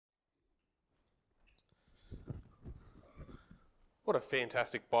What a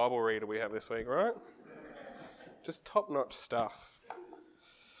fantastic Bible reader we have this week, right? Just top-notch stuff.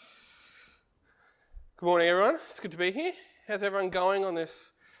 Good morning, everyone. It's good to be here. How's everyone going on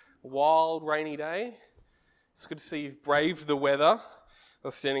this wild, rainy day? It's good to see you've braved the weather. I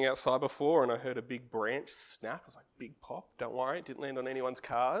was standing outside before and I heard a big branch snap. I was like, big pop. Don't worry, it didn't land on anyone's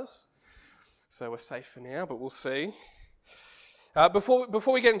cars. So we're safe for now, but we'll see. Before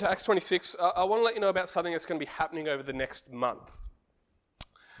we get into Acts 26, I want to let you know about something that's going to be happening over the next month.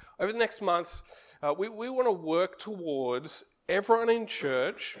 Over the next month, we want to work towards everyone in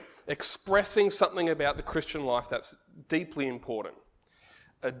church expressing something about the Christian life that's deeply important.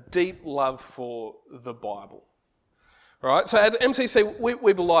 A deep love for the Bible. Right? So at MCC,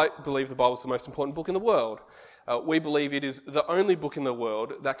 we believe the Bible is the most important book in the world. We believe it is the only book in the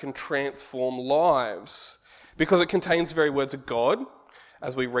world that can transform lives because it contains the very words of God.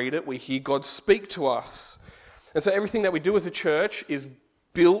 As we read it, we hear God speak to us. And so everything that we do as a church is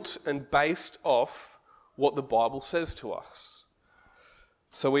built and based off what the Bible says to us.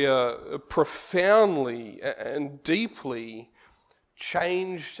 So we are profoundly and deeply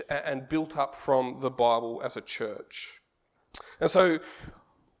changed and built up from the Bible as a church. And so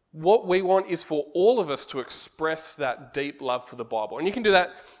what we want is for all of us to express that deep love for the Bible. And you can do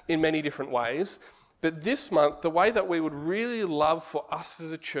that in many different ways. But this month, the way that we would really love for us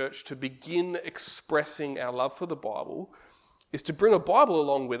as a church to begin expressing our love for the Bible is to bring a Bible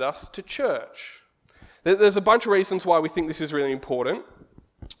along with us to church. There's a bunch of reasons why we think this is really important.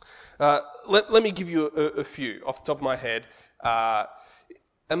 Let me give you a few off the top of my head.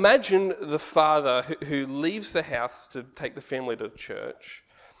 Imagine the father who leaves the house to take the family to church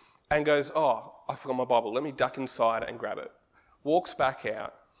and goes, oh, I forgot my Bible, let me duck inside and grab it. Walks back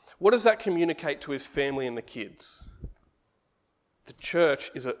out. What does that communicate to his family and the kids? The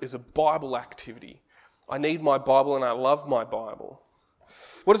church is a Bible activity. I need my Bible and I love my Bible.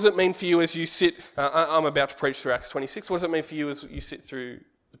 What does it mean for you as you sit, I'm about to preach through Acts 26, what does it mean for you as you sit through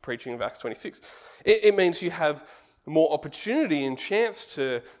the preaching of Acts 26? It means you have more opportunity and chance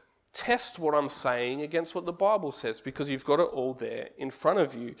to test what I'm saying against what the Bible says because you've got it all there in front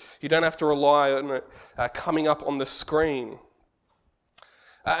of you. You don't have to rely on it coming up on the screen.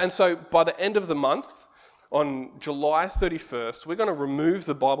 And so by the end of the month, on July 31st, we're going to remove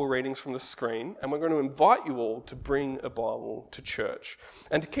the Bible readings from the screen and we're going to invite you all to bring a Bible to church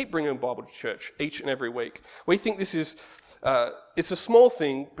and to keep bringing a Bible to church each and every week. We think this is it's a small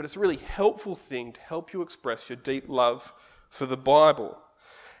thing, but it's a really helpful thing to help you express your deep love for the Bible.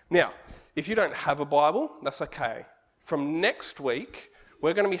 Now, if you don't have a Bible, that's okay. From next week,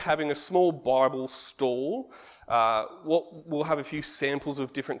 we're going to be having a small Bible stall. We'll have a few samples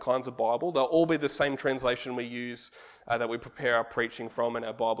of different kinds of Bible. They'll all be the same translation we use that we prepare our preaching from and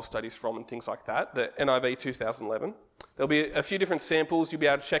our Bible studies from and things like that, the NIV 2011. There'll be a few different samples. You'll be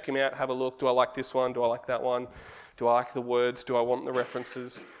able to check them out, have a look. Do I like this one? Do I like that one? Do I like the words? Do I want the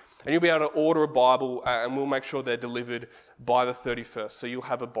references? And you'll be able to order a Bible and we'll make sure they're delivered by the 31st. So you'll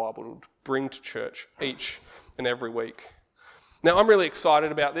have a Bible to bring to church each and every week. Now, I'm really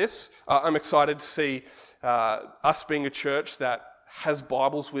excited about this. I'm excited to see us being a church that has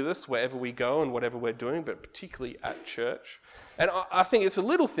Bibles with us wherever we go and whatever we're doing, but particularly at church. And I think it's a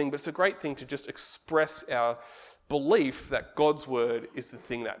little thing, but it's a great thing to just express our belief that God's word is the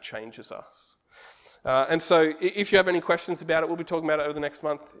thing that changes us. And so if you have any questions about it, we'll be talking about it over the next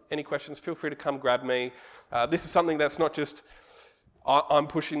month. Any questions, feel free to come grab me. This is something that's not just I'm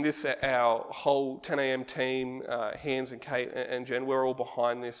pushing this. Our whole 10 a.m. team, Hans and Kate and Jen, we're all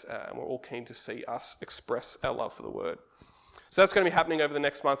behind this and we're all keen to see us express our love for the word. So that's going to be happening over the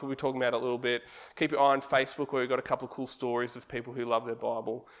next month. We'll be talking about it a little bit. Keep your eye on Facebook where we've got a couple of cool stories of people who love their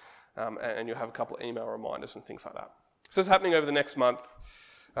Bible and you'll have a couple of email reminders and things like that. So it's happening over the next month.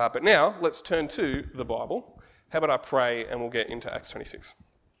 But now let's turn to the Bible. How about I pray and we'll get into Acts 26.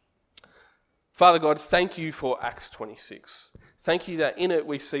 Father God, thank you for Acts 26. Thank you that in it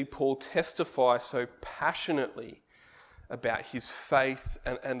we see Paul testify so passionately about his faith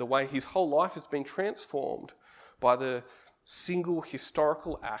and the way his whole life has been transformed by the single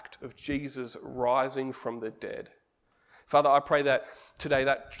historical act of Jesus rising from the dead. Father, I pray that today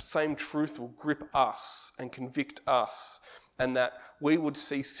that same truth will grip us and convict us and that we would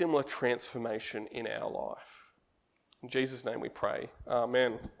see similar transformation in our life. In Jesus' name we pray.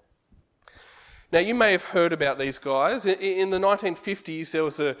 Amen. Now, you may have heard about these guys. In the 1950s, there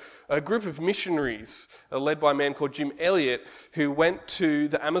was a group of missionaries led by a man called Jim Elliot who went to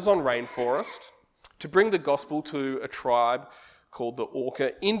the Amazon rainforest to bring the gospel to a tribe called the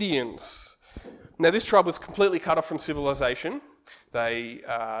Auca Indians. Now, this tribe was completely cut off from civilization. They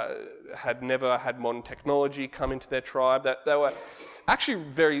had never had modern technology come into their tribe. That they were actually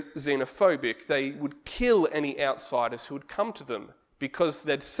very xenophobic. They would kill any outsiders who would come to them because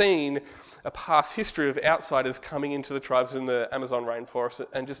they'd seen a past history of outsiders coming into the tribes in the Amazon rainforest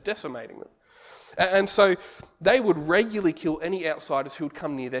and just decimating them. And so they would regularly kill any outsiders who would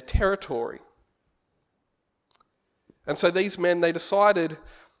come near their territory. And so these men, they decided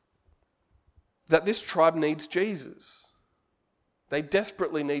that this tribe needs Jesus. They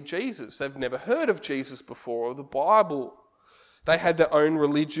desperately need Jesus. They've never heard of Jesus before or the Bible. They had their own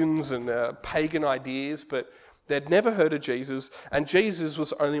religions and pagan ideas, but they'd never heard of Jesus, and Jesus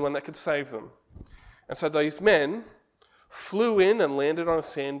was the only one that could save them. And so these men flew in and landed on a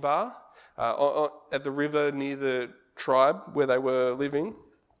sandbar at the river near the tribe where they were living.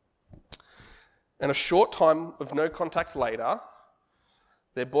 And a short time of no contact later,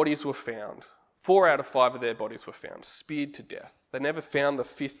 their bodies were found. 4 out of 5 of their bodies were found, speared to death. They never found the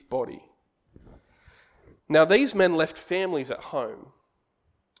 5th body. Now, these men left families at home.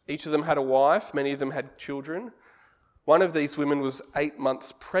 Each of them had a wife, many of them had children. One of these women was 8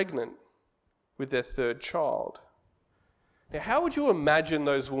 months pregnant with their 3rd child. Now, how would you imagine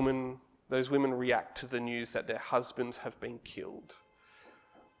those women react to the news that their husbands have been killed?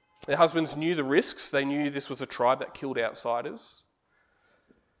 Their husbands knew the risks. They knew this was a tribe that killed outsiders.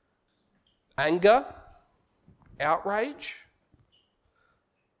 Anger, outrage.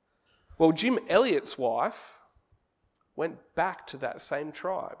 Well, Jim Elliot's wife went back to that same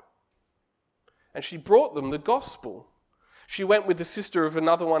tribe and she brought them the gospel. She went with the sister of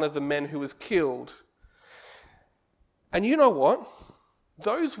another one of the men who was killed. And you know what?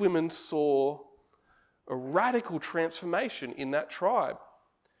 Those women saw a radical transformation in that tribe.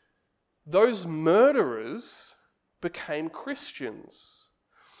 Those murderers became Christians.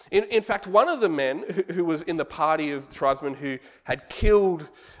 In fact, one of the men who was in the party of tribesmen who had killed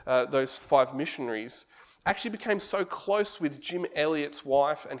those 5 missionaries actually became so close with Jim Elliot's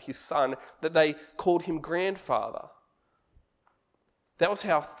wife and his son that they called him grandfather. That was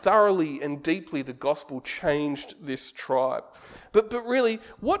how thoroughly and deeply the gospel changed this tribe. But really,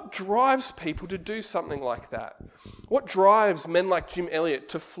 what drives people to do something like that? What drives men like Jim Elliot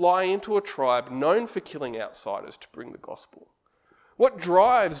to fly into a tribe known for killing outsiders to bring the gospel? What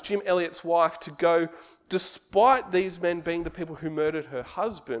drives Jim Elliot's wife to go, despite these men being the people who murdered her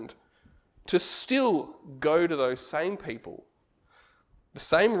husband, to still go to those same people, the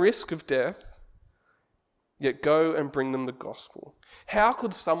same risk of death, yet go and bring them the gospel? How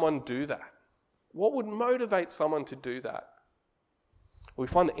could someone do that? What would motivate someone to do that? Well, we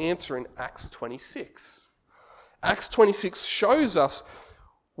find the answer in Acts 26. Acts 26 shows us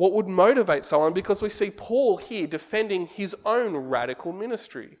what would motivate someone because we see Paul here defending his own radical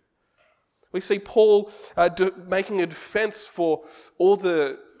ministry. We see Paul making a defense for all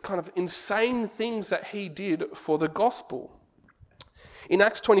the kind of insane things that he did for the gospel. In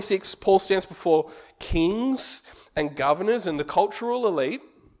Acts 26, Paul stands before kings and governors and the cultural elite,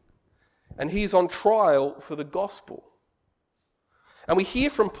 and he's on trial for the gospel. And we hear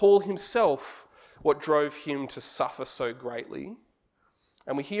from Paul himself what drove him to suffer so greatly.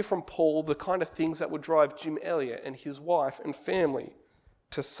 And we hear from Paul the kind of things that would drive Jim Elliot and his wife and family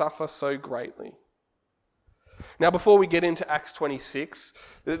to suffer so greatly. Now, before we get into Acts 26,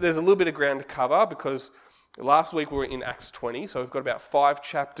 there's a little bit of ground to cover because last week we were in Acts 20, so we've got about 5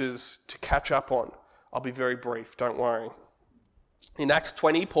 chapters to catch up on. I'll be very brief, don't worry. In Acts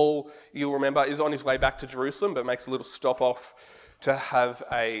 20, Paul, you'll remember, is on his way back to Jerusalem, but makes a little stop off to have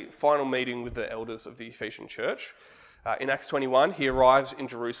a final meeting with the elders of the Ephesian church. In Acts 21, he arrives in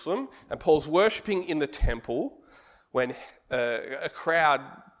Jerusalem, and Paul's worshipping in the temple when a crowd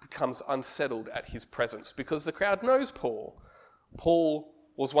becomes unsettled at his presence because the crowd knows Paul. Paul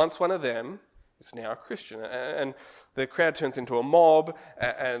was once one of them, is now a Christian. And the crowd turns into a mob,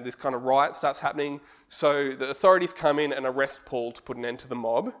 and this kind of riot starts happening. So the authorities come in and arrest Paul to put an end to the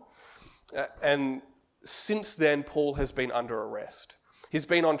mob. And since then, Paul has been under arrest. He's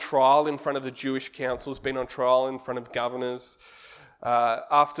been on trial in front of the Jewish councils, been on trial in front of governors.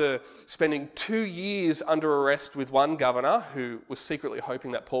 After spending 2 years under arrest with one governor who was secretly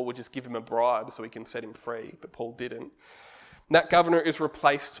hoping that Paul would just give him a bribe so he can set him free, but Paul didn't. And that governor is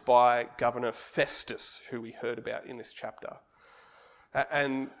replaced by Governor Festus, who we heard about in this chapter.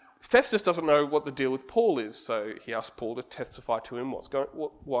 And Festus doesn't know what the deal with Paul is, so he asks Paul to testify to him.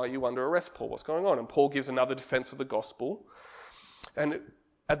 Why are you under arrest, Paul? What's going on? And Paul gives another defense of the gospel. And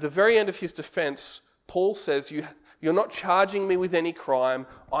at the very end of his defense, Paul says, you're not charging me with any crime.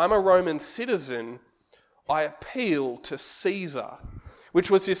 I'm a Roman citizen. I appeal to Caesar, which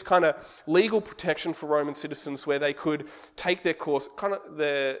was this kind of legal protection for Roman citizens where they could take their case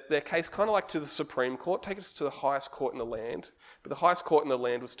kind of like to the Supreme Court, take it to the highest court in the land. But the highest court in the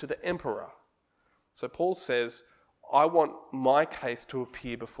land was to the emperor. So Paul says, I want my case to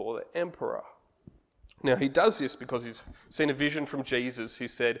appear before the emperor. Now he does this because he's seen a vision from Jesus who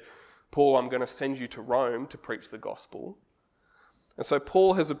said, Paul, I'm going to send you to Rome to preach the gospel. And so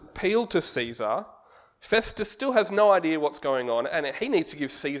Paul has appealed to Caesar. Festus still has no idea what's going on, and he needs to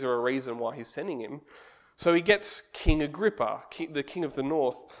give Caesar a reason why he's sending him. So he gets King Agrippa, the king of the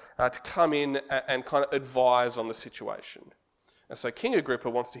north, to come in and kind of advise on the situation. And so King Agrippa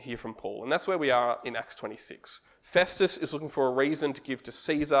wants to hear from Paul, and that's where we are in Acts 26. Festus is looking for a reason to give to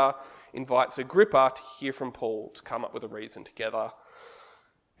Caesar, invites Agrippa to hear from Paul, to come up with a reason together.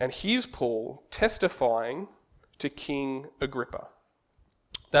 And here's Paul testifying to King Agrippa.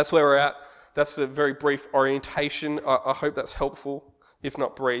 That's where we're at. That's a very brief orientation. I hope that's helpful, if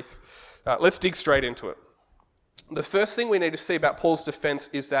not brief. Let's dig straight into it. The first thing we need to see about Paul's defense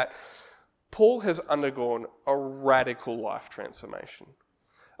is that Paul has undergone a radical life transformation,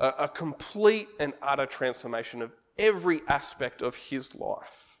 a complete and utter transformation of every aspect of his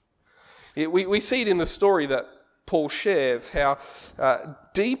life. We see it in the story that Paul shares, how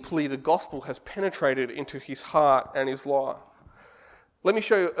deeply the gospel has penetrated into his heart and his life. Let me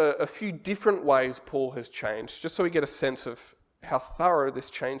show you a few different ways Paul has changed, just so we get a sense of how thorough this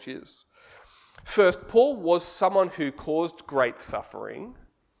change is. First, Paul was someone who caused great suffering,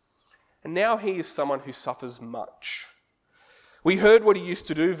 and now he is someone who suffers much. We heard what he used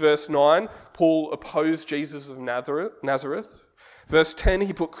to do, verse 9. Paul opposed Jesus of Nazareth. Verse 10,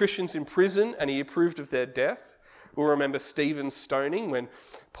 he put Christians in prison and he approved of their death. We'll remember Stephen's stoning when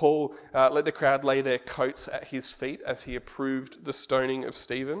Paul let the crowd lay their coats at his feet as he approved the stoning of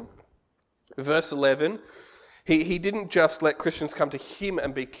Stephen. Verse 11, he didn't just let Christians come to him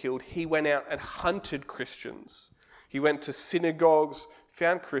and be killed. He went out and hunted Christians. He went to synagogues,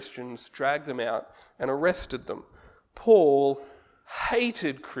 found Christians, dragged them out and arrested them. Paul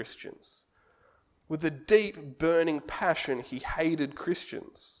hated Christians. With a deep, burning passion, he hated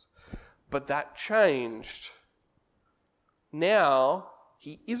Christians. But that changed. Now,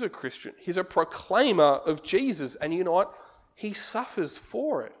 he is a Christian. He's a proclaimer of Jesus. And you know what? He suffers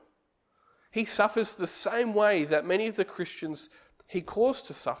for it. He suffers the same way that many of the Christians he caused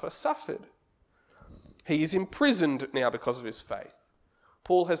to suffer suffered. He is imprisoned now because of his faith.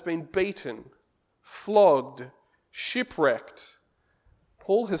 Paul has been beaten, flogged, shipwrecked.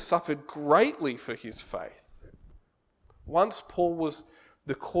 Paul has suffered greatly for his faith. Once Paul was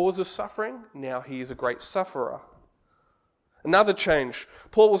the cause of suffering, now he is a great sufferer. Another change.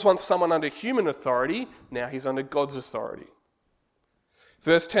 Paul was once someone under human authority, now he's under God's authority.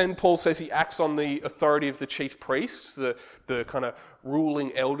 Verse 10, Paul says he acts on the authority of the chief priests, the kind of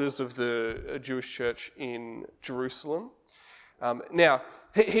ruling elders of the Jewish church in Jerusalem. Now,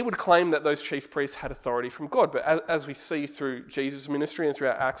 he would claim that those chief priests had authority from God, but as we see through Jesus' ministry and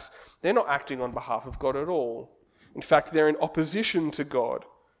throughout Acts, they're not acting on behalf of God at all. In fact, they're in opposition to God.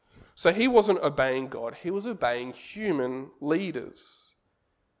 So he wasn't obeying God, he was obeying human leaders.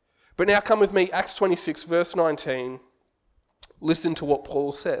 But now come with me, Acts 26, verse 19. Listen to what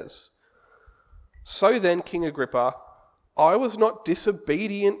Paul says. So then, King Agrippa, I was not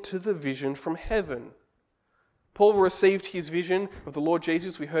disobedient to the vision from heaven. Paul received his vision of the Lord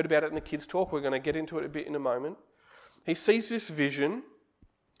Jesus. We heard about it in the kids' talk. We're going to get into it a bit in a moment. He sees this vision.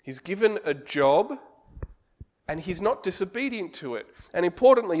 He's given a job, and he's not disobedient to it. And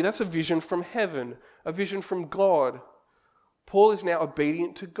importantly, that's a vision from heaven, a vision from God. Paul is now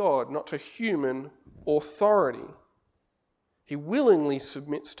obedient to God, not to human authority. He willingly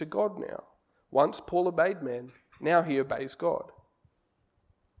submits to God now. Once Paul obeyed men, now he obeys God.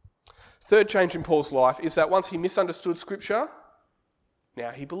 Third change in Paul's life is that once he misunderstood Scripture,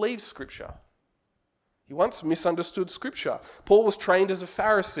 now he believes Scripture. He once misunderstood Scripture. Paul was trained as a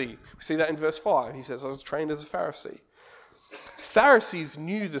Pharisee. We see that in verse 5. He says, I was trained as a Pharisee. Pharisees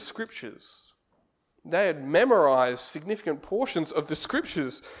knew the Scriptures. They had memorized significant portions of the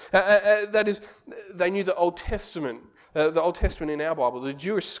Scriptures. That is, they knew the Old Testament in our Bible, the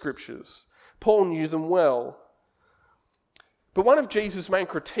Jewish Scriptures. Paul knew them well. But one of Jesus' main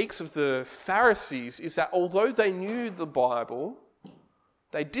critiques of the Pharisees is that although they knew the Bible,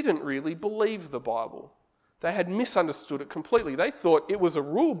 they didn't really believe the Bible. They had misunderstood it completely. They thought it was a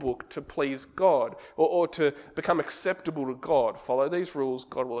rule book to please God or to become acceptable to God. Follow these rules,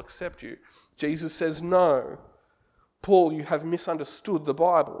 God will accept you. Jesus says, no. Paul, you have misunderstood the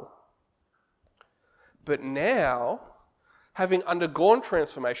Bible. But now, having undergone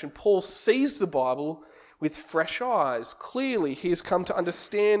transformation, Paul sees the Bible with fresh eyes. Clearly, he has come to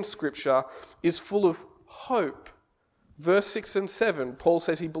understand Scripture is full of hope. Verse 6 and 7, Paul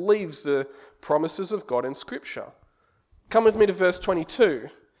says he believes the promises of God in Scripture. Come with me to verse 22.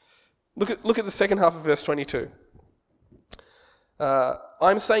 Look at the second half of verse 22.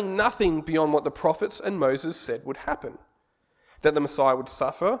 I'm saying nothing beyond what the prophets and Moses said would happen. That the Messiah would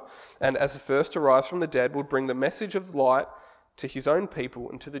suffer, and as the first to rise from the dead, would bring the message of light to his own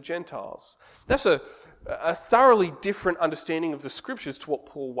people and to the Gentiles. That's a thoroughly different understanding of the Scriptures to what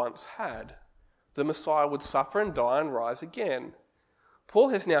Paul once had. The Messiah would suffer and die and rise again. Paul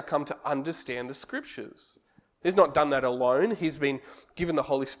has now come to understand the Scriptures. He's not done that alone. He's been given the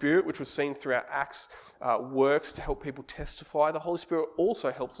Holy Spirit, which was seen throughout Acts, works to help people testify. The Holy Spirit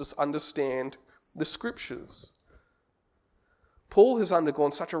also helps us understand the Scriptures. Paul has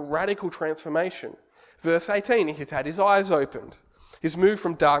undergone such a radical transformation. Verse 18, he's had his eyes opened. He's moved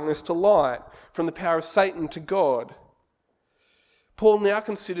from darkness to light, from the power of Satan to God. Paul now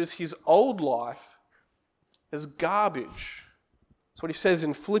considers his old life as garbage. That's what he says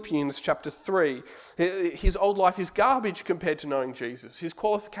in Philippians chapter 3. His old life is garbage compared to knowing Jesus. His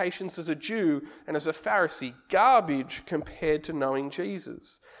qualifications as a Jew and as a Pharisee, garbage compared to knowing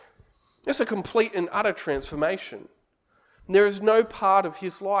Jesus. It's a complete and utter transformation. There is no part of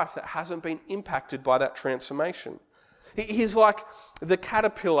his life that hasn't been impacted by that transformation. He's like the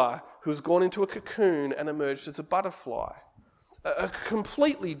caterpillar who has gone into a cocoon and emerged as a butterfly. A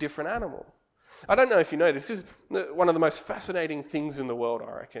completely different animal. I don't know if you know, this is one of the most fascinating things in the world,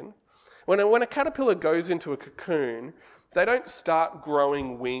 I reckon. When a caterpillar goes into a cocoon, they don't start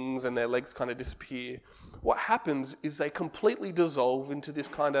growing wings and their legs kind of disappear. What happens is they completely dissolve into this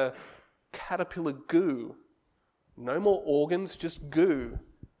kind of caterpillar goo. No more organs, just goo.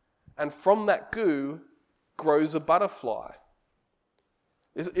 And from that goo grows a butterfly.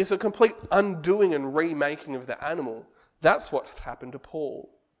 It's a complete undoing and remaking of the animal. That's what's happened to Paul.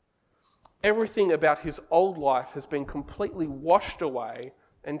 Everything about his old life has been completely washed away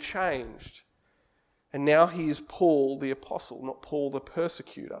and changed. And now he is Paul the apostle, not Paul the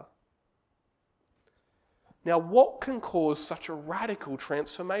persecutor. Now, what can cause such a radical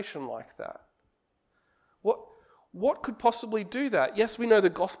transformation like that? What could possibly do that? Yes, we know the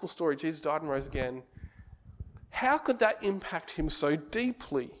gospel story, Jesus died and rose again. How could that impact him so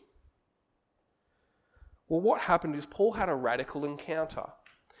deeply? Well, what happened is Paul had a radical encounter.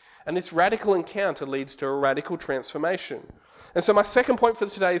 And this radical encounter leads to a radical transformation. And so my second point for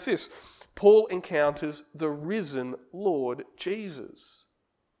today is this. Paul encounters the risen Lord Jesus.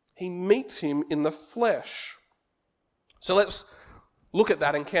 He meets him in the flesh. So let's look at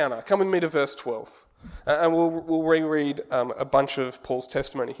that encounter. Come with me to verse 12. And we'll reread a bunch of Paul's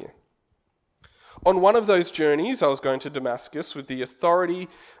testimony here. On one of those journeys, I was going to Damascus with the authority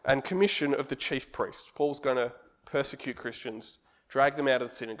and commission of the chief priest. Paul's going to persecute Christians, drag them out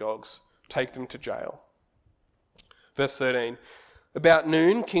of the synagogues, take them to jail. Verse 13. About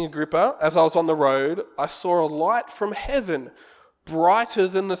noon, King Agrippa, as I was on the road, I saw a light from heaven, brighter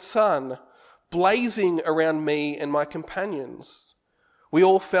than the sun, blazing around me and my companions. We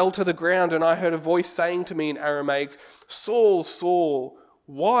all fell to the ground, and I heard a voice saying to me in Aramaic, Saul, Saul,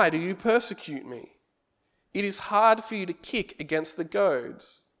 why do you persecute me? It is hard for you to kick against the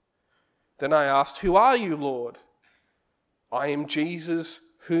goads. Then I asked, Who are you, Lord? I am Jesus,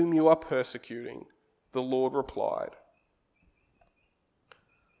 whom you are persecuting, the Lord replied.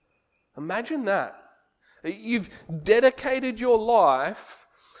 Imagine that. You've dedicated your life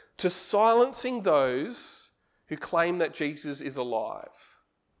to silencing those who claim that Jesus is alive.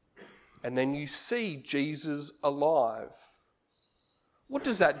 And then you see Jesus alive. What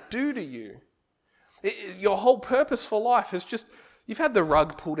does that do to you? Your whole purpose for life is just, you've had the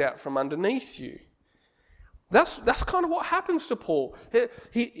rug pulled out from underneath you. That's kind of what happens to Paul.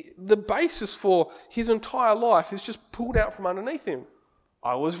 The basis for his entire life is just pulled out from underneath him.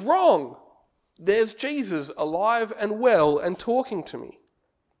 I was wrong. There's Jesus alive and well and talking to me.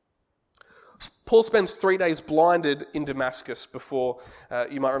 Paul spends 3 days blinded in Damascus before,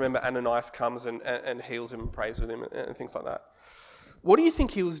 you might remember, Ananias comes and heals him and prays with him and things like that. What do you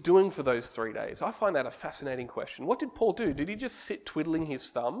think he was doing for those 3 days? I find that a fascinating question. What did Paul do? Did he just sit twiddling his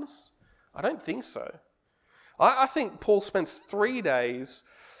thumbs? I don't think so. I think Paul spends 3 days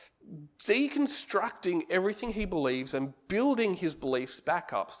deconstructing everything he believes and building his beliefs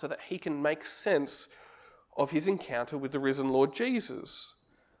back up so that he can make sense of his encounter with the risen Lord Jesus.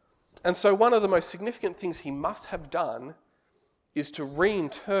 And so one of the most significant things he must have done is to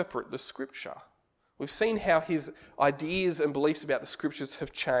reinterpret the scripture. We've seen how his ideas and beliefs about the scriptures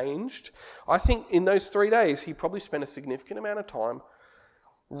have changed. I think in those 3 days he probably spent a significant amount of time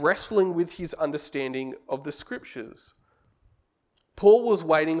wrestling with his understanding of the scriptures. Paul was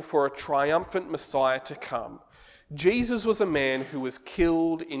waiting for a triumphant Messiah to come. Jesus was a man who was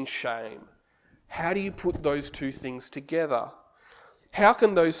killed in shame. How do you put those two things together? How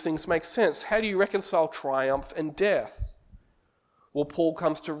can those things make sense? How do you reconcile triumph and death? Well, Paul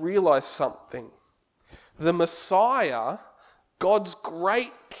comes to realize something. The Messiah, God's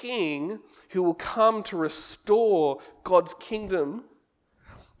great king who will come to restore God's kingdom,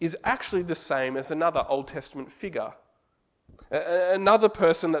 is actually the same as another Old Testament figure, another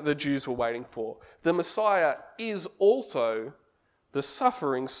person that the Jews were waiting for. The Messiah is also the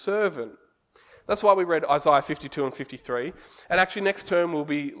suffering servant. That's why we read Isaiah 52 and 53. And actually next term we'll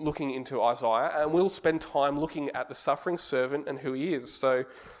be looking into Isaiah and we'll spend time looking at the suffering servant and who he is. So,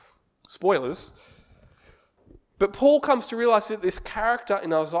 spoilers. But Paul comes to realize that this character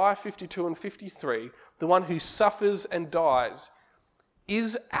in Isaiah 52 and 53, the one who suffers and dies,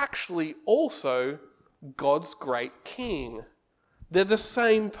 is actually also God's great king. They're the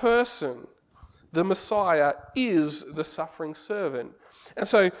same person. The Messiah is the suffering servant. And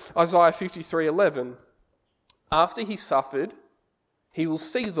so Isaiah 53:11, after he suffered, he will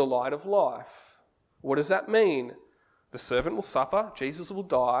see the light of life. What does that mean? The servant will suffer, Jesus will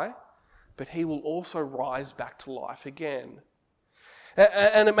die, but he will also rise back to life again.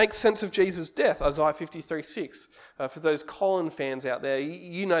 And it makes sense of Jesus' death, Isaiah 53:6. For those Colin fans out there,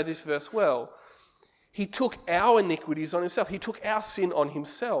 you know this verse well. He took our iniquities on himself. He took our sin on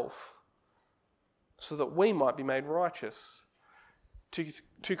himself so that we might be made righteous.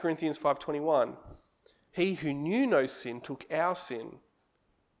 2 Corinthians 5:21. He who knew no sin took our sin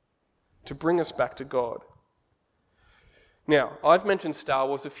to bring us back to God. Now, I've mentioned Star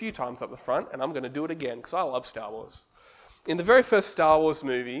Wars a few times up the front, and I'm going to do it again because I love Star Wars. In the very first Star Wars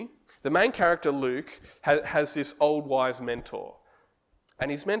movie, the main character Luke has this old wise mentor.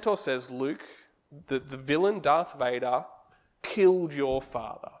 And his mentor says, Luke, the villain Darth Vader killed your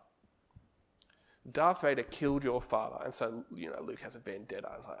father. Darth Vader killed your father. And so, Luke has a vendetta.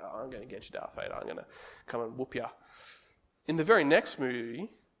 I was like, I'm going to get you, Darth Vader. I'm going to come and whoop you. In the very next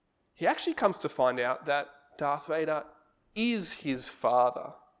movie, he actually comes to find out that Darth Vader is his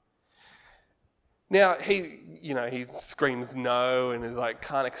father. Now, he screams no and is like,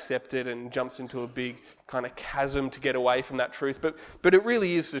 can't accept it and jumps into a big kind of chasm to get away from that truth. But it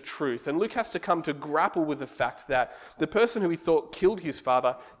really is the truth. And Luke has to come to grapple with the fact that the person who he thought killed his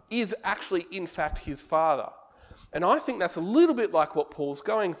father is actually, in fact, his father. And I think that's a little bit like what Paul's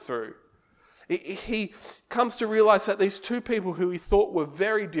going through. He comes to realize that these two people who he thought were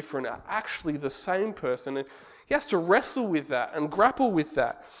very different are actually the same person. And he has to wrestle with that and grapple with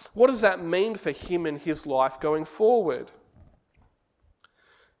that. What does that mean for him and his life going forward?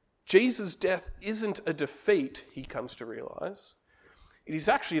 Jesus' death isn't a defeat, he comes to realize. It is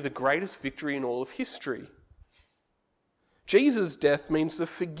actually the greatest victory in all of history. Jesus' death means the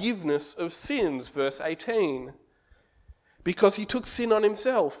forgiveness of sins, verse 18. Because he took sin on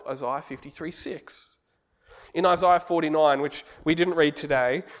himself, Isaiah 53:6. In Isaiah 49, which we didn't read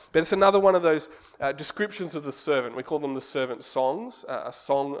today, but it's another one of those descriptions of the servant. We call them the servant songs, a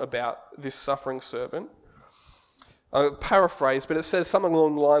song about this suffering servant. I'll paraphrase, but it says something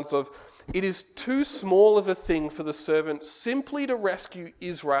along the lines of, it is too small of a thing for the servant simply to rescue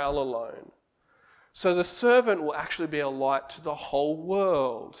Israel alone. So the servant will actually be a light to the whole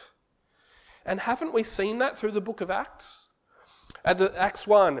world. And haven't we seen that through the book of Acts? At Acts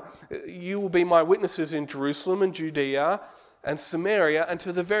 1, you will be my witnesses in Jerusalem and Judea and Samaria and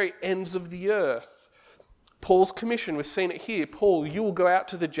to the very ends of the earth. Paul's commission, we've seen it here. Paul, you will go out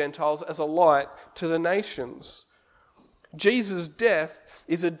to the Gentiles as a light to the nations. Jesus' death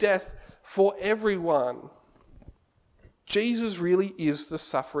is a death for everyone. Jesus really is the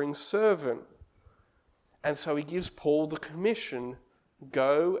suffering servant. And so he gives Paul the commission,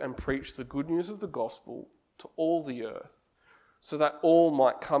 go and preach the good news of the gospel to all the earth, so that all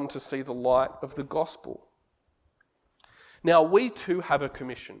might come to see the light of the gospel. Now, we too have a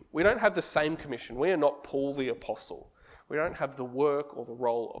commission. We don't have the same commission. We are not Paul the apostle. We don't have the work or the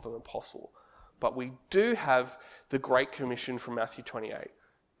role of an apostle. But we do have the great commission from Matthew 28.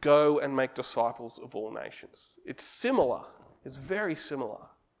 Go and make disciples of all nations. It's similar. It's very similar.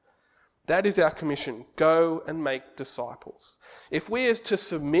 That is our commission. Go and make disciples. If we are to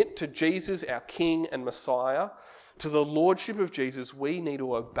submit to Jesus, our King and Messiah, to the lordship of Jesus, we need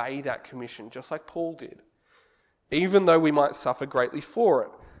to obey that commission, just like Paul did. Even though we might suffer greatly for it,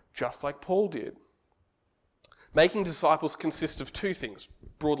 just like Paul did. Making disciples consists of two things,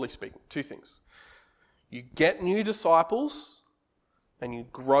 broadly speaking, two things. You get new disciples and you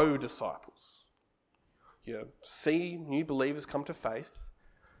grow disciples. You see new believers come to faith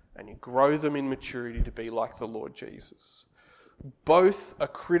and you grow them in maturity to be like the Lord Jesus. Both are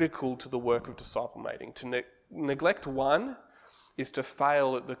critical to the work of disciple making. To neglect one is to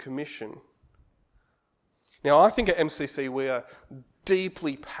fail at the commission. Now, I think at MCC we are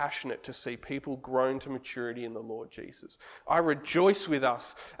deeply passionate to see people grown to maturity in the Lord Jesus. I rejoice with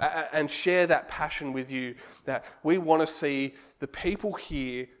us and share that passion with you, that we want to see the people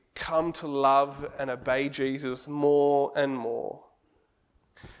here come to love and obey Jesus more and more.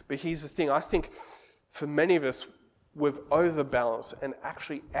 But here's the thing, I think for many of us, we've overbalanced and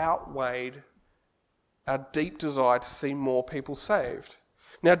actually outweighed our deep desire to see more people saved.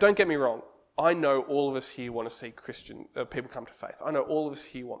 Now, don't get me wrong. I know all of us here want to see people come to faith. I know all of us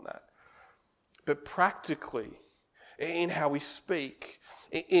here want that. But practically, in how we speak,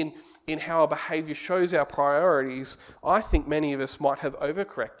 in how our behaviour shows our priorities, I think many of us might have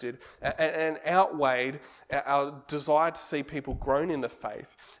overcorrected and outweighed our desire to see people grown in the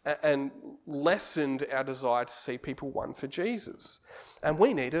faith and lessened our desire to see people won for Jesus. And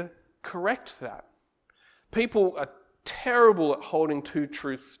we need to correct that. People are terrible at holding two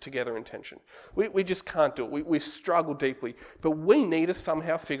truths together in tension. We just can't do it. We struggle deeply. But we need to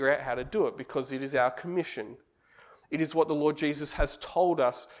somehow figure out how to do it because it is our commission. It is what the Lord Jesus has told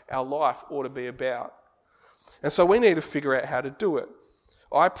us our life ought to be about. And so we need to figure out how to do it.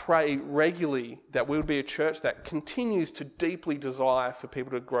 I pray regularly that we would be a church that continues to deeply desire for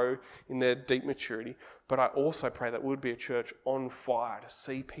people to grow in their deep maturity. But I also pray that we would be a church on fire to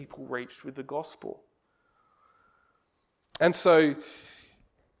see people reached with the gospel. And so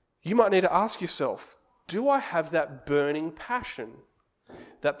you might need to ask yourself, do I have that burning passion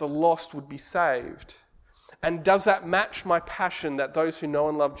that the lost would be saved? And does that match my passion that those who know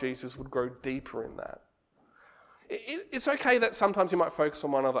and love Jesus would grow deeper in that? It's okay that sometimes you might focus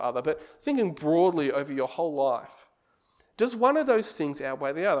on one or the other, but thinking broadly over your whole life, does one of those things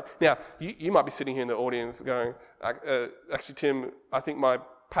outweigh the other? Now, you might be sitting here in the audience going, actually, Tim, I think my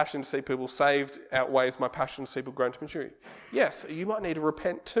passion to see people saved outweighs my passion to see people grown to maturity. Yes, you might need to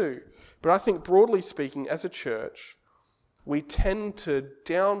repent too. But I think broadly speaking, as a church, we tend to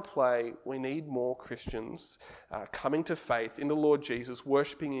downplay we need more Christians coming to faith in the Lord Jesus,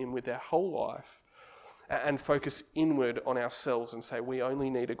 worshipping him with their whole life, and focus inward on ourselves and say we only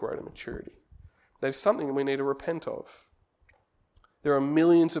need to grow to maturity. There's something we need to repent of. There are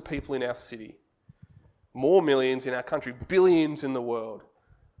millions of people in our city, more millions in our country, billions in the world.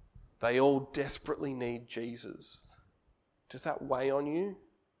 They all desperately need Jesus. Does that weigh on you?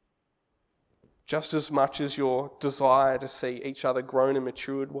 Just as much as your desire to see each other grown and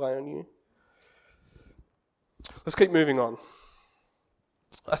matured weigh on you? Let's keep moving on.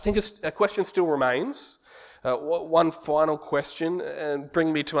 I think a question still remains. One final question, and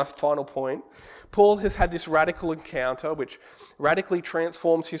bring me to my final point. Paul has had this radical encounter which radically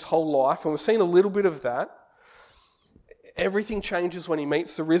transforms his whole life, and we've seen a little bit of that. Everything changes when he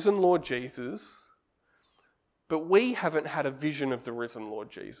meets the risen Lord Jesus, but we haven't had a vision of the risen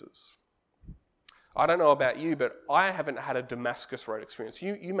Lord Jesus. I don't know about you, but I haven't had a Damascus Road experience.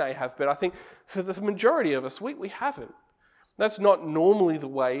 You may have, but I think for the majority of us, we haven't. That's not normally the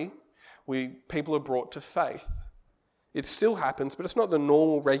way people are brought to faith. It still happens, but it's not the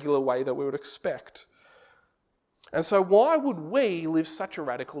normal, regular way that we would expect. And so why would we live such a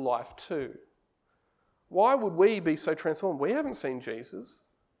radical life too? Why would we be so transformed? We haven't seen Jesus.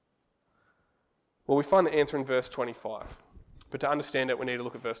 Well, we find the answer in verse 25. But to understand it, we need to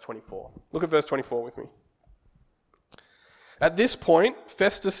look at verse 24. Look at verse 24 with me. At this point,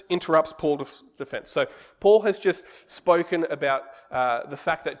 Festus interrupts Paul's defense. So Paul has just spoken about the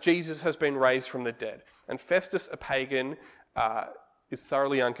fact that Jesus has been raised from the dead. And Festus, a pagan, is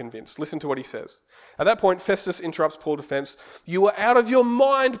thoroughly unconvinced. Listen to what he says. At that point, Festus interrupts Paul's defense. "You are out of your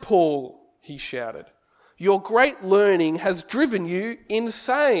mind, Paul," he shouted. "Your great learning has driven you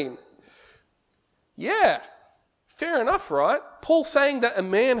insane." Yeah, fair enough, right? Paul saying that a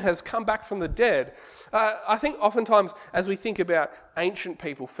man has come back from the dead. I think oftentimes as we think about ancient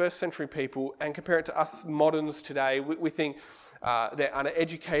people, first century people, and compare it to us moderns today, we think they're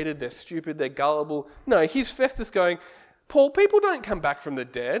uneducated, they're stupid, they're gullible. No, here's Festus going, Paul, people don't come back from the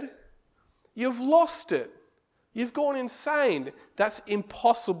dead. You've lost it. You've gone insane. That's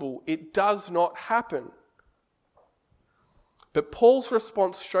impossible. It does not happen. But Paul's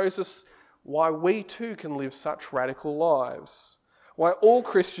response shows us why we too can live such radical lives. Why all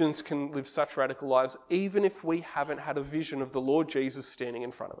Christians can live such radical lives, even if we haven't had a vision of the Lord Jesus standing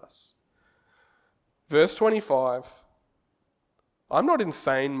in front of us. Verse 25, "I'm not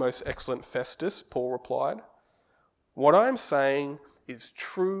insane, most excellent Festus," Paul replied. "What I am saying is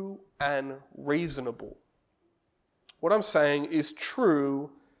true and reasonable." What I'm saying is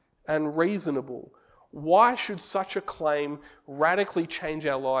true and reasonable. Why should such a claim radically change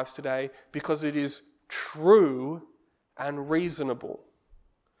our lives today? Because it is true and reasonable.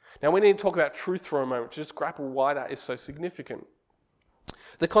 Now we need to talk about truth for a moment, to just grapple why that is so significant.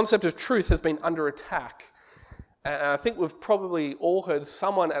 The concept of truth has been under attack. And I think we've probably all heard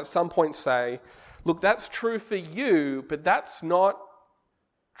someone at some point say, look, that's true for you, but that's not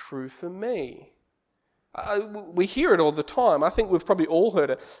true for me. We hear it all the time. I think we've probably all heard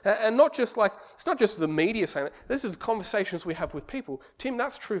it. And not just like, it's not just the media saying it. This is conversations we have with people. Tim,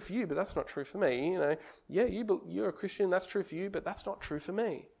 that's true for you, but that's not true for me. Yeah, you're a Christian, that's true for you, but that's not true for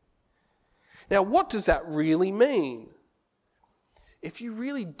me. Now, what does that really mean? If you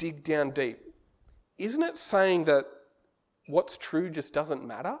really dig down deep, isn't it saying that what's true just doesn't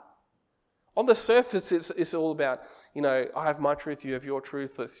matter? On the surface, it's all about, I have my truth, you have your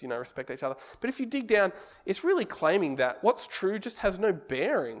truth, let's, respect each other. But if you dig down, it's really claiming that what's true just has no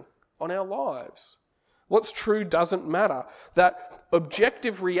bearing on our lives. What's true doesn't matter. That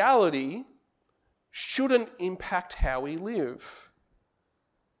objective reality shouldn't impact how we live.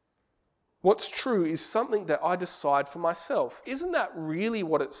 What's true is something that I decide for myself. Isn't that really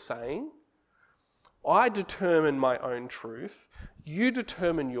what it's saying? I determine my own truth. You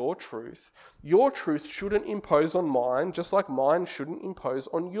determine your truth. Your truth shouldn't impose on mine, just like mine shouldn't impose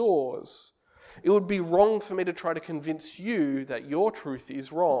on yours. It would be wrong for me to try to convince you that your truth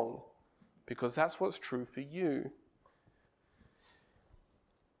is wrong, because that's what's true for you.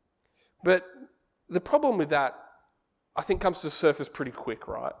 But the problem with that, I think, comes to the surface pretty quick,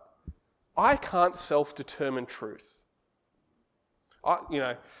 right? I can't self-determine truth.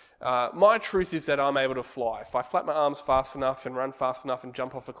 My truth is that I'm able to fly. If I flap my arms fast enough and run fast enough and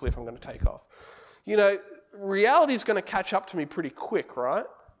jump off a cliff, I'm going to take off. Reality is going to catch up to me pretty quick, right?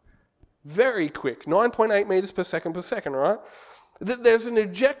 Very quick. 9.8 meters per second, right? There's an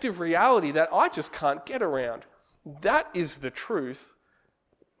objective reality that I just can't get around. That is the truth,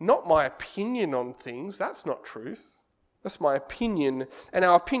 not my opinion on things. That's not truth. That's my opinion. And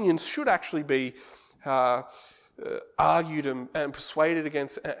our opinions should actually be argued and persuaded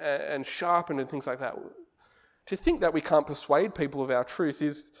against and sharpened and things like that. To think that we can't persuade people of our truth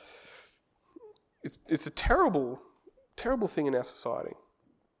it's a terrible, terrible thing in our society.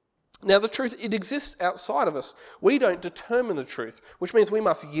 Now the truth, it exists outside of us. We don't determine the truth, which means we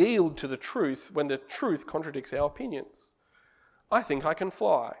must yield to the truth when the truth contradicts our opinions. I think I can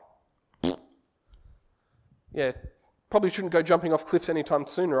fly. Yeah, probably shouldn't go jumping off cliffs anytime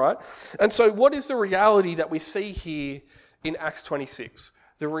soon, right? And so what is the reality that we see here in Acts 26?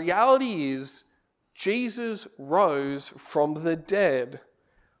 The reality is Jesus rose from the dead.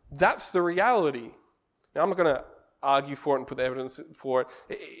 That's the reality. Now, I'm not going to argue for it and put the evidence for it.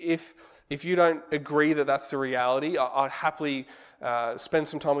 If you don't agree that that's the reality, I'd happily spend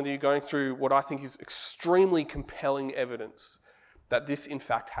some time with you going through what I think is extremely compelling evidence that this in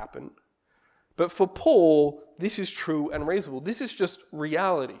fact happened. But for Paul, this is true and reasonable. This is just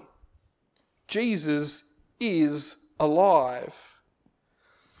reality. Jesus is alive.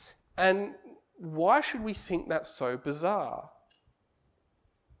 And why should we think that's so bizarre?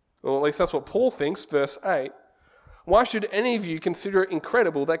 Well, at least that's what Paul thinks, verse 8. Why should any of you consider it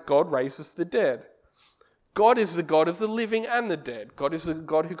incredible that God raises the dead? God is the God of the living and the dead. God is the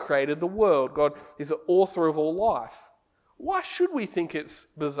God who created the world. God is the author of all life. Why should we think it's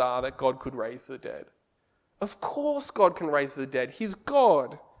bizarre that God could raise the dead? Of course God can raise the dead. He's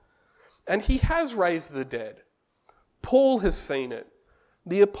God. And he has raised the dead. Paul has seen it.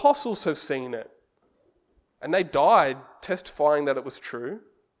 The apostles have seen it. And they died testifying that it was true.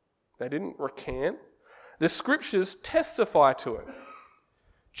 They didn't recant. The scriptures testify to it.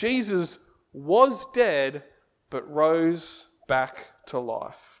 Jesus was dead, but rose back to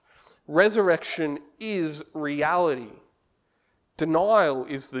life. Resurrection is reality. Denial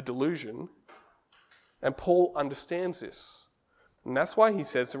is the delusion. And Paul understands this. And that's why he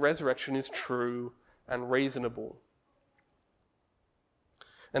says the resurrection is true and reasonable.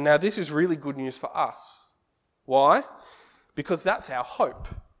 And now this is really good news for us. Why? Because that's our hope.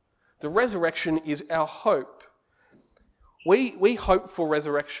 The resurrection is our hope. We hope for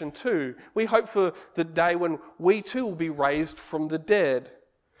resurrection too. We hope for the day when we too will be raised from the dead.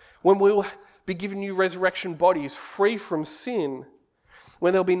 When we will be given new resurrection bodies free from sin.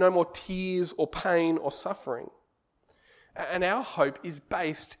 When there'll be no more tears or pain or suffering. And our hope is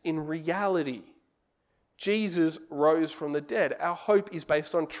based in reality. Jesus rose from the dead. Our hope is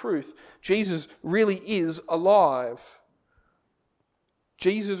based on truth. Jesus really is alive.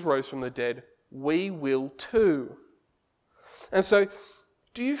 Jesus rose from the dead. We will too. And so,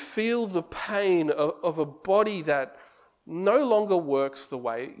 do you feel the pain of a body that no longer works the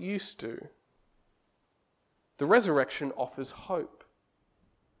way it used to. The resurrection offers hope.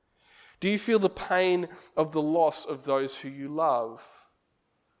 Do you feel the pain of the loss of those who you love?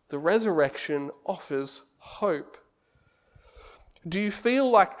 The resurrection offers hope. Do you feel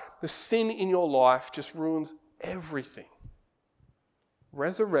like the sin in your life just ruins everything?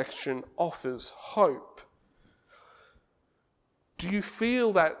 Resurrection offers hope. Do you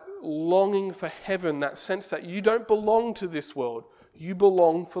feel that longing for heaven, that sense that you don't belong to this world, you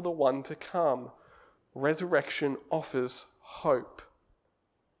belong for the one to come? Resurrection offers hope.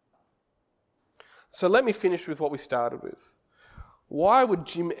 So let me finish with what we started with. Why would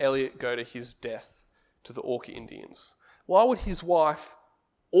Jim Elliot go to his death to the Auca Indians? Why would his wife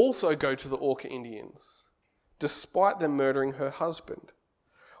also go to the Auca Indians, despite them murdering her husband?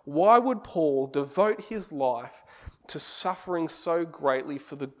 Why would Paul devote his life to suffering so greatly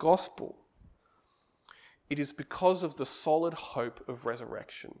for the gospel? It is because of the solid hope of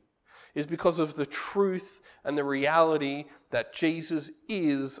resurrection. It is because of the truth and the reality that Jesus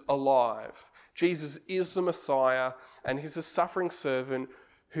is alive. Jesus is the Messiah, and he's a suffering servant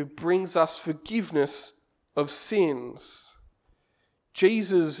who brings us forgiveness of sins.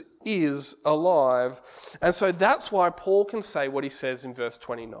 Jesus is alive. And so that's why Paul can say what he says in verse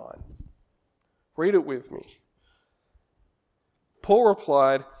 29. Read it with me. Paul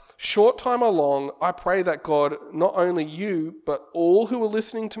replied, "Short time or long, I pray that God, not only you, but all who are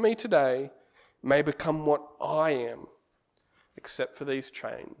listening to me today, may become what I am, except for these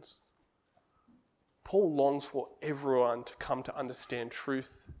chains." Paul longs for everyone to come to understand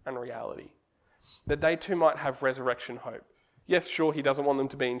truth and reality, that they too might have resurrection hope. Yes, sure, he doesn't want them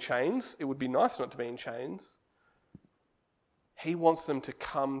to be in chains. It would be nice not to be in chains. He wants them to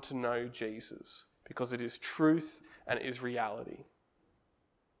come to know Jesus because it is truth and it is reality.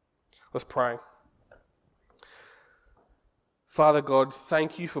 Let's pray. Father God,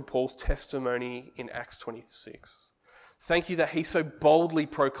 thank you for Paul's testimony in Acts 26. Thank you that he so boldly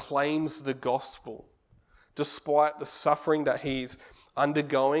proclaims the gospel despite the suffering that he's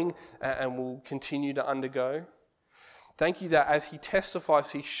undergoing and will continue to undergo. Thank you that as he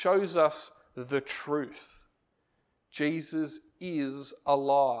testifies, he shows us the truth. Jesus is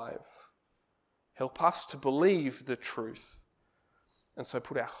alive. Help us to believe the truth and so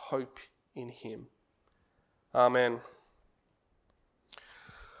put our hope in him. Amen.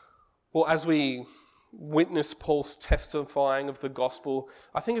 Well, as we witness Paul's testifying of the gospel,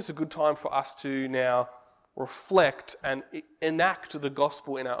 I think it's a good time for us to now reflect and enact the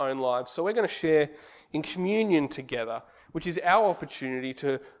gospel in our own lives. So we're going to share in communion together, which is our opportunity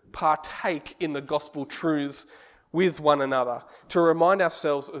to partake in the gospel truths with one another, to remind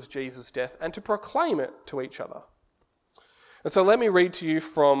ourselves of Jesus' death and to proclaim it to each other. And so let me read to you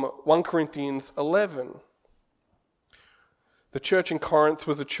from 1 Corinthians 11. The church in Corinth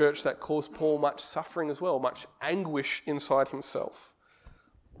was a church that caused Paul much suffering as well, much anguish inside himself.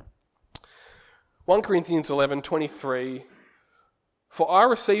 1 Corinthians 11:23, "For I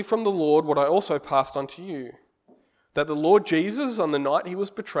received from the Lord what I also passed on to you, that the Lord Jesus, on the night he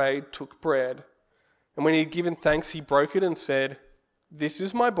was betrayed, took bread, and when he had given thanks, he broke it and said, 'This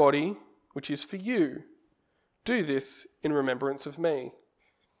is my body, which is for you. Do this in remembrance of me.'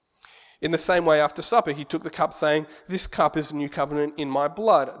 In the same way, after supper, he took the cup, saying, 'This cup is the new covenant in my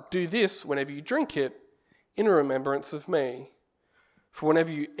blood. Do this whenever you drink it in remembrance of me. For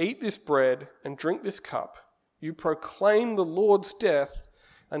whenever you eat this bread and drink this cup, you proclaim the Lord's death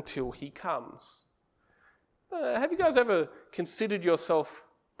until he comes.'" Have you guys ever considered yourself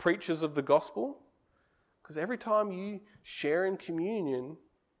preachers of the gospel? Because every time you share in communion,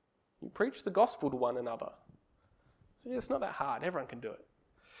 you preach the gospel to one another. So it's not that hard. Everyone can do it.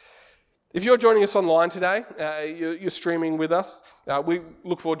 If you're joining us online today, you're streaming with us, we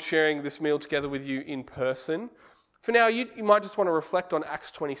look forward to sharing this meal together with you in person. For now, you might just want to reflect on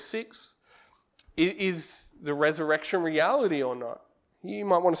Acts 26. Is the resurrection reality or not? You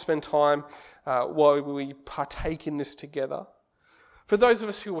might want to spend time while we partake in this together. For those of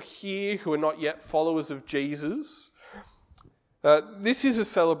us who are here who are not yet followers of Jesus, this is a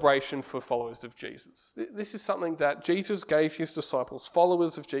celebration for followers of Jesus. This is something that Jesus gave his disciples,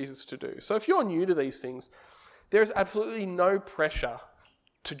 followers of Jesus, to do. So if you're new to these things, there is absolutely no pressure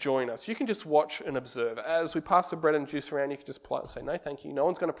to join us. You can just watch and observe. As we pass the bread and juice around, you can just politely say, "No, thank you." No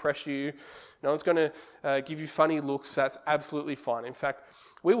one's going to pressure you. No one's going to give you funny looks. That's absolutely fine. In fact,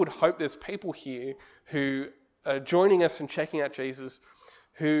 we would hope there's people here who are joining us and checking out Jesus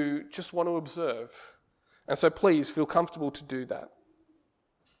who just want to observe. And so please feel comfortable to do that.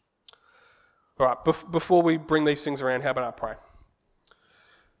 All right, before we bring these things around, how about I pray?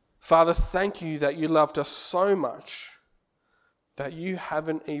 Father, thank you that you loved us so much that you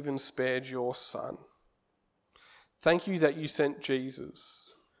haven't even spared your Son. Thank you that you sent Jesus,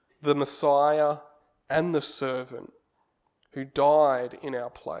 the Messiah and the servant, who died in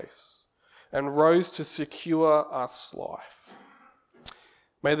our place and rose to secure us life.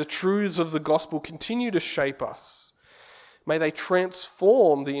 May the truths of the gospel continue to shape us. May they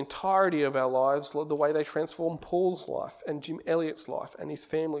transform the entirety of our lives the way they transformed Paul's life and Jim Elliot's life and his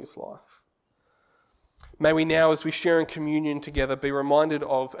family's life. May we now, as we share in communion together, be reminded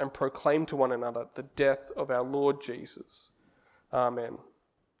of and proclaim to one another the death of our Lord Jesus. Amen.